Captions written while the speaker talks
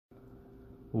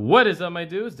What is up, my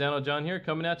dudes? Dano John here,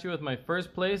 coming at you with my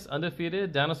first place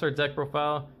undefeated Dinosaur deck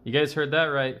profile. You guys heard that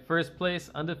right. First place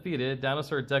undefeated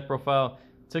Dinosaur deck profile.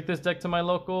 Took this deck to my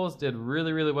locals, did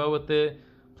really well with it.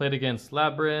 Played against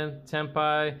Labyrinth,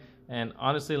 Tenpai, and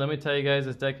honestly, let me tell you guys,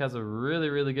 this deck has a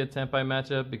really good Tenpai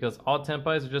matchup because all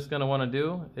Tenpais are just going to want to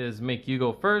do is make you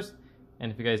go first. And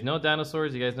if you guys know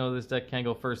dinosaurs, you guys know this deck can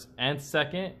go first and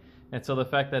second. And so the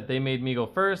fact that they made me go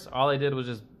first, all I did was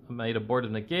just made a board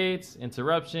of negates,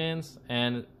 interruptions,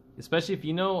 and especially if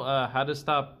you know how to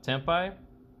stop Tenpai,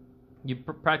 you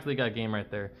practically got a game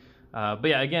right there. But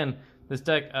yeah, again, this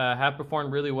deck have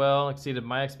performed really well, exceeded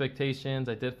my expectations.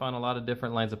 I did find a lot of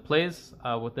different lines of plays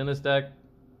within this deck,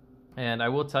 and I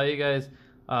will tell you guys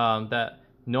that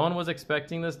no one was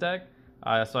expecting this deck.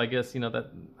 So I guess, you know, that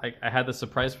I had the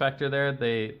surprise factor there.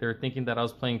 They're thinking that I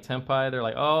was playing Tenpai. They're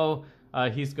like, oh,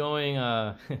 he's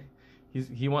going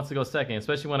he wants to go second,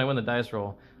 especially when I win the dice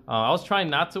roll. I was trying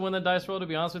not to win the dice roll, to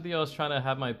be honest with you. I was trying to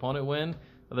have my opponent win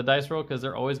the dice roll because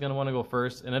they're always going to want to go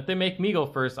first. And if they make me go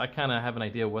first, I kind of have an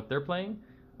idea what they're playing.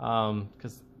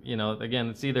 Because, you know, again,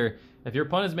 it's either if your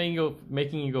opponent's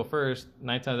making you go first,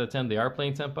 9 times out of 10, they are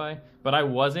playing Tenpai. But I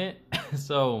wasn't.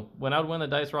 So when I would win the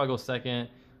dice roll, I'll go second.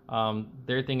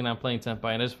 They're thinking I'm playing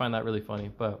Tenpai, and I just find that really funny.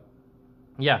 But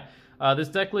yeah, this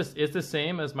deck list is the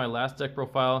same as my last deck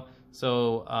profile.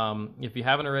 So if you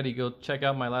haven't already, go check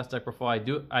out my last deck profile.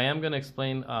 I am going to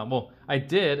explain, well, I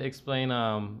did explain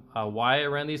why I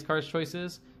ran these cards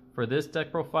choices for this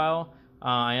deck profile.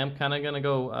 I am kind of going to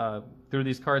go through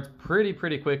these cards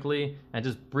pretty quickly and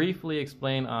just briefly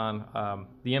explain on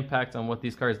the impact on what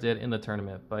these cards did in the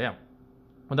tournament. But yeah,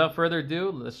 without further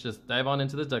ado, let's just dive on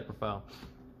into this deck profile.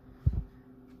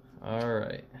 All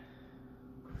right.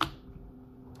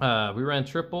 We ran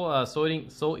triple Soul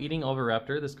Eating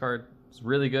Oviraptor. This card is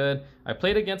really good. I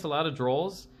played against a lot of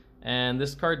Drolls, and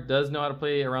this card does know how to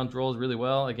play around Drolls really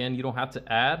well. Again, you don't have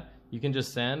to add. You can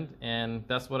just send, and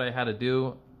that's what I had to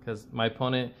do because my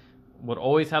opponent would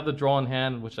always have the draw in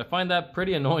hand, which I find that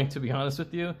pretty annoying, to be honest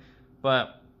with you.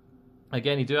 But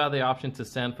again, you do have the option to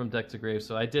send from deck to grave,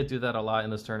 so I did do that a lot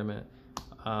in this tournament.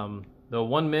 The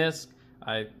one miss,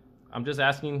 I'm just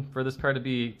asking for this card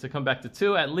to come back to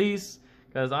 2 at least.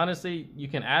 Because honestly, you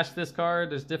can ash this card.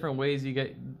 There's different ways you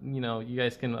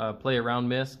guys can play around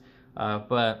miss.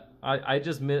 But I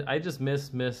just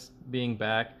miss being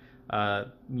back,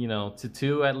 to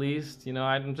 2 at least. You know,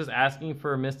 I'm just asking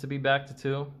for miss to be back to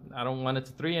 2. I don't want it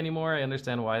to 3 anymore. I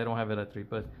understand why I don't have it at 3,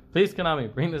 but please,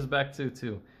 Konami, bring this back to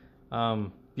 2.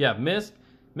 Yeah, miss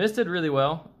did really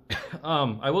well.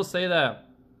 I will say that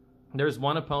there's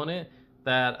one opponent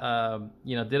that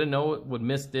didn't know what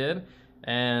miss did.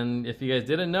 And if you guys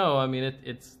didn't know, I mean,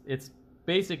 it's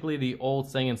basically the old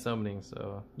Saiyan summoning.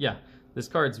 So yeah, this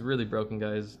card's really broken,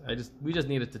 guys. We just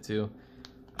need it to 2.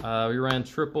 We ran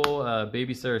triple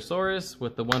Baby Ceratosaurus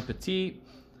with the 1 Petite.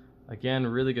 Again,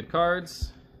 really good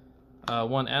cards. 1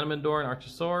 Animador and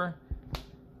Archosaur.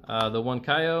 The 1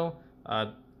 Kaio.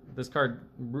 This card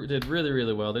did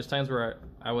really well. There's times where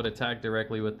I would attack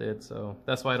directly with it, so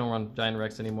that's why I don't run Giant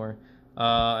Rex anymore.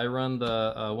 I run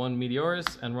the 1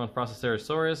 Meteorus and run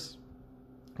Frostacerasaurus.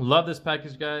 Love this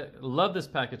package, guys. Love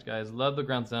the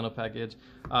Ground Xeno package.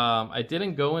 I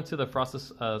didn't go into the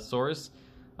Frostosaurus.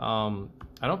 I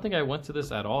don't think I went to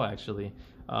this at all, actually.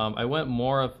 I went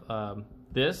more of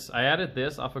this. I added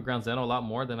this off of Ground Xeno a lot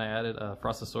more than I added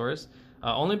Frostosaurus.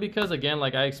 Only because, again,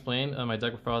 like I explained on my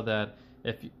deck profile, that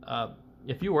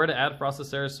if you were to add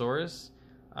Frostacerasaurus,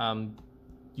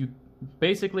 you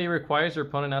basically requires your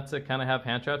opponent not to kind of have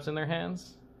hand traps in their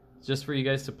hands, just for you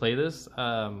guys to play this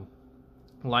line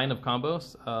of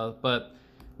combos. But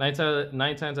 9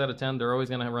 times out of 10, they're always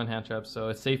going to run hand traps, so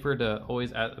it's safer to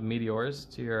always add Meteors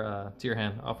to your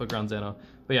hand off of Ground Xeno.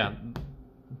 But yeah,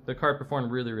 the card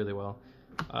performed really well.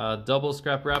 Double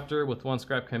Scrap Raptor with 1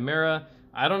 Scrap Chimera.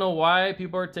 I don't know why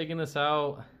people are taking this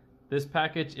out. This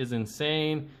package is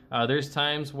insane. There's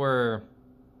times where,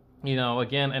 you know,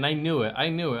 again, and I knew it. I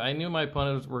knew my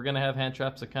opponents were going to have hand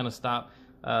traps to kind of stop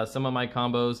some of my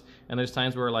combos. And there's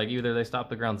times where, like, either they stop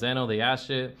the Ground Xeno, they ash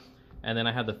it, and then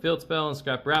I had the Field Spell and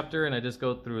Scrap Raptor, and I just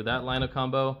go through that line of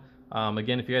combo.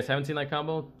 Again, if you guys haven't seen that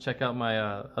combo, check out my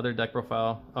other deck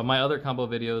profile, my other combo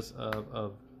videos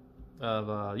of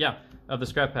the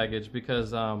Scrap package,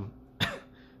 because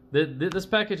this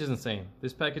package is insane.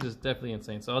 This package is definitely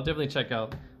insane. So I'll definitely check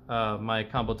out my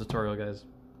combo tutorial, guys.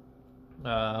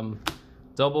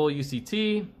 Double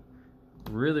UCT,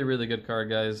 really good card,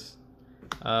 guys.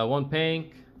 1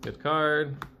 Pank, good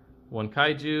card. 1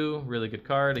 Kaiju, really good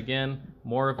card. Again,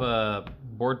 more of a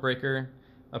board breaker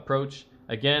approach.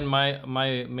 Again, my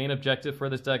main objective for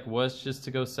this deck was just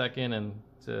to go second and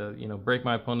to, you know, break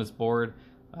my opponent's board.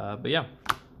 But yeah,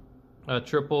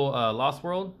 triple Lost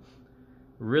World.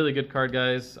 Really good card,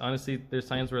 guys. Honestly, there's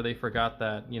times where they forgot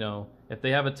that, you know, if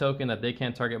they have a token that they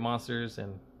can't target monsters,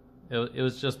 and it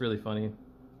was just really funny.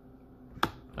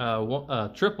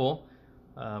 Triple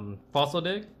Fossil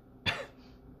Dig.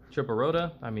 Triple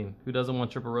Rhoda. I mean, who doesn't want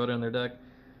Triple Rhoda in their deck?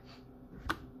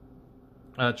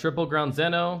 Triple Ground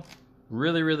Zeno.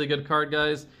 Really, really good card,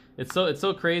 guys. It's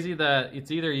so crazy that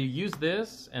it's either you use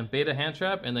this and beta hand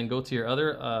trap and then go to your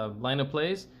other line of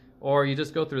plays, or you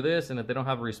just go through this, and if they don't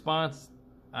have a response,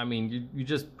 I mean, you're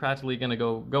just practically gonna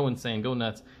go insane, go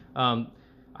nuts.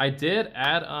 I did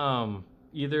add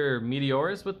either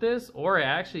Meteorus with this, or I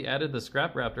actually added the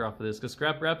Scrap Raptor off of this, because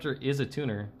Scrap Raptor is a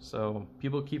tuner, so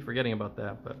people keep forgetting about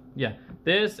that. But yeah,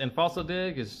 this and Fossil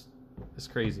Dig is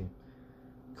crazy.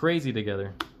 Crazy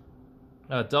together.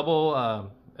 Double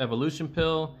Evolution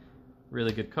Pill,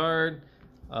 really good card.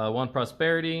 One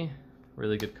Prosperity,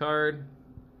 really good card.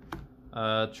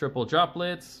 Triple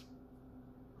Droplets,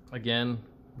 again,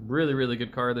 really, really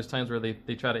good card. There's times where they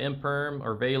try to Imperm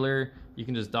or Veiler. You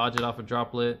can just dodge it off a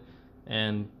Droplet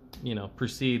and, you know,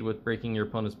 proceed with breaking your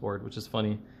opponent's board, which is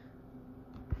funny.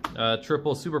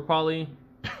 Triple Super Poly.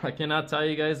 I cannot tell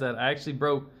you guys that I actually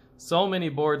broke so many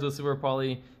boards with Super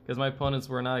Poly because my opponents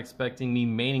were not expecting me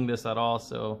maining this at all.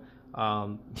 So,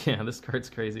 yeah, this card's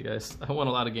crazy, guys. I won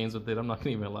a lot of games with it. I'm not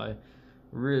gonna even lie.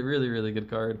 Really, really good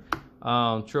card.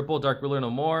 Triple Dark Ruler No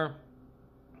More.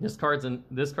 This card's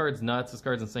nuts. This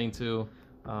card's insane too.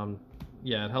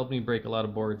 Yeah, it helped me break a lot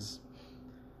of boards.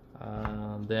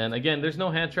 Then again, there's no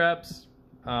hand traps.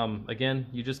 Again,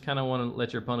 you just kind of want to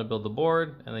let your opponent build the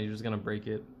board, and then you're just gonna break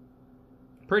it.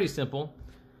 Pretty simple.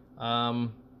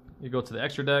 You go to the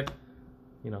extra deck.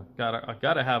 You know,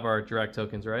 gotta have our direct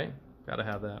tokens, right? Gotta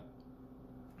have that.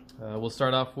 We'll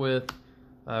start off with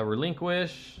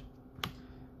Relinquish,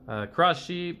 Cross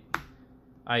Sheep,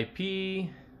 IP.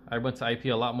 I went to IP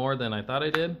a lot more than I thought I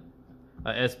did.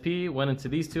 SP, went into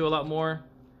these two a lot more.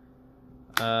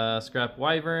 Scrap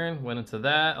Wyvern, went into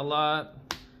that a lot.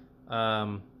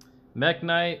 Mech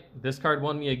Knight, this card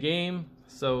won me a game,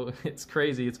 so it's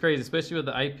crazy. It's crazy, especially with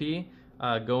the IP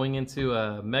going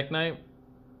into Mech Knight.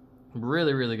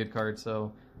 Really, really good card.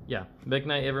 So yeah, Mech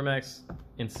Knight Evermax,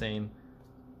 insane.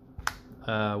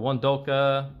 One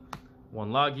Dolka,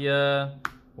 one Lagia,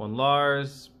 one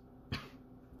Lars.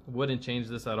 Wouldn't change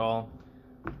this at all.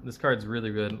 This card's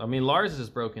really good. I mean, Lars is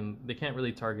just broken. They can't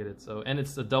really target it. So, and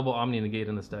it's a double Omni Negate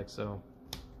in this deck, so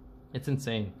it's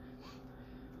insane.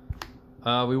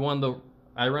 I run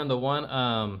the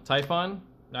one Typhon.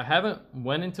 I haven't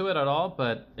went into it at all,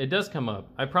 but it does come up.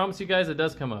 I promise you guys, it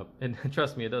does come up. And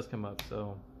trust me, it does come up.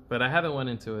 So, but I haven't went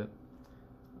into it.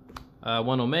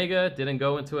 One Omega, didn't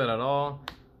go into it at all.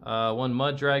 One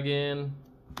Mud Dragon.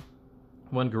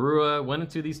 One Garua. Went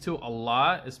into these two a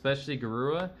lot, especially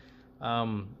Garua.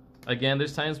 Again,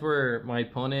 there's times where my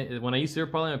opponent, when I used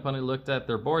Super Poly, my opponent looked at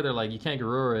their board, they're like, you can't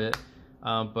Garura it.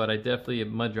 But I definitely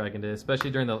Mud Dragoned it, especially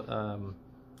during the,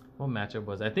 what matchup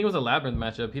was it? I think it was a Labyrinth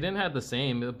matchup. He didn't have the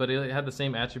same, but it had the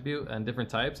same attribute and different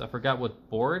types. I forgot what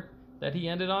board that he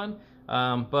ended on.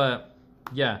 But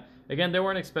yeah, again, they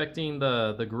weren't expecting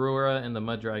the Garura and the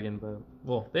Mud Dragon, but,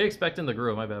 well, they expecting the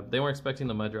Garura, my bad. They weren't expecting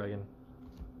the Mud Dragon.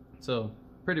 So,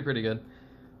 pretty good.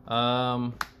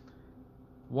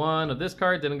 One of this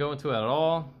card, didn't go into it at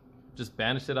all. Just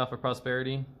banished it off of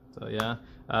Prosperity. So yeah.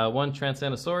 One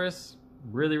Transcenosaurus.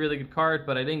 Really good card,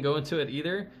 but I didn't go into it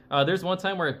either. There's one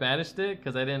time where I banished it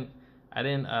because I didn't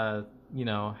you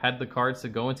know, had the cards to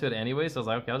go into it anyway. So I was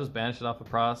like, okay, I'll just banish it off of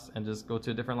Pros and just go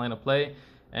to a different line of play.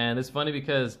 And it's funny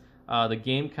because the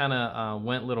game kind of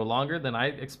went a little longer than I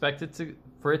expected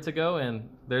for it to go. And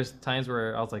there's times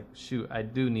where I was like, shoot, I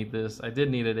do need this. I did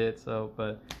needed it. So,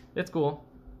 but it's cool.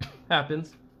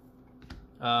 Happens.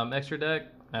 Side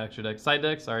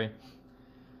deck, sorry.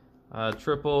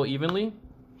 Triple Evenly.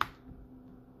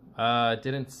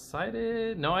 Didn't side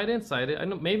it. No, I didn't side it. I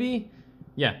know, maybe.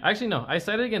 Yeah, actually no. I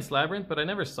sided against Labyrinth, but I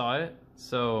never saw it.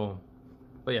 So,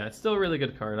 but yeah, it's still a really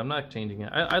good card. I'm not changing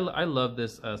it. I love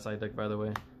this side deck, by the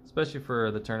way, especially for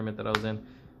the tournament that I was in.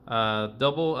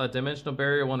 Double Dimensional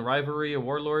Barrier, one Rivalry, a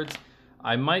Warlords.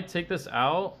 I might take this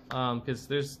out because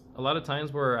there's a lot of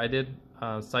times where I did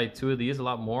side two of these a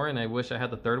lot more, and I wish I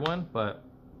had the third one. But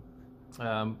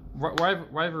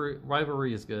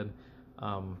Rivalry is good.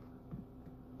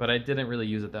 But I didn't really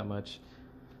use it that much.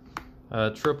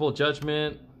 Triple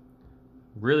Judgment,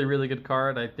 really good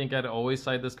card. I think I'd always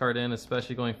side this card in,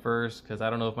 especially going first, because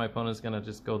I don't know if my opponent's gonna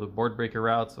just go the board breaker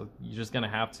route, so you're just gonna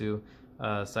have to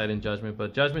side in Judgment.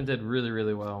 But Judgment did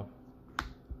really well.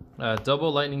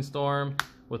 Double Lightning Storm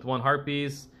with 1 Heart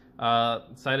Piece.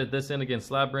 Sided this in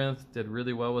against Labyrinth. Did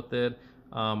really well with it.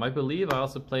 I believe I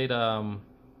also played, how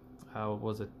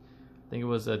was it? I think it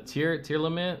was a tier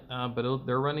limit, but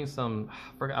they're running some,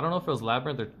 I don't know if it was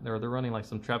Labyrinth or they're running like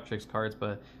some Trap Tricks cards,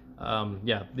 but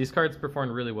yeah, these cards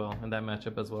performed really well in that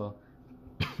matchup as well.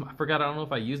 I forgot, I don't know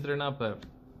if I used it or not, but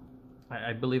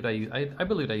I believed I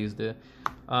believed I used it.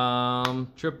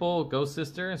 Triple Ghost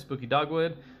Sister, Spooky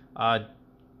Dogwood.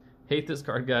 Hate this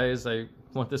card, guys. I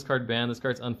want this card banned. This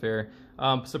card's unfair.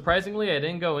 Surprisingly, I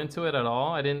didn't go into it at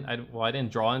all. I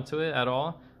didn't draw into it at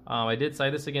all. I did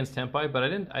side this against Tempai, but I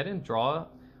didn't draw.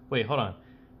 Wait, hold on.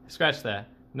 Scratch that.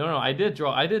 No, I did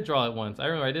draw it once. I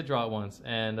remember I did draw it once,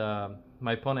 and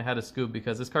my opponent had a scoop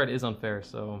because this card is unfair.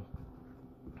 So,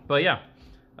 but yeah.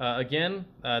 Again,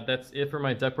 that's it for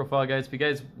my deck profile, guys. If you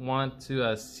guys want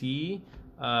to see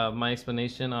my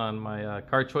explanation on my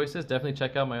card choices, definitely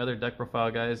check out my other deck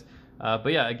profile, guys.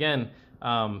 But yeah, again,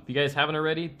 if you guys haven't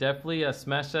already, definitely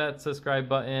smash that subscribe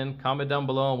button, comment down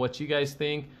below on what you guys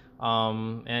think.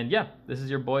 And yeah, this is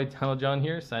your boy Donald John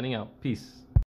here, signing out. Peace.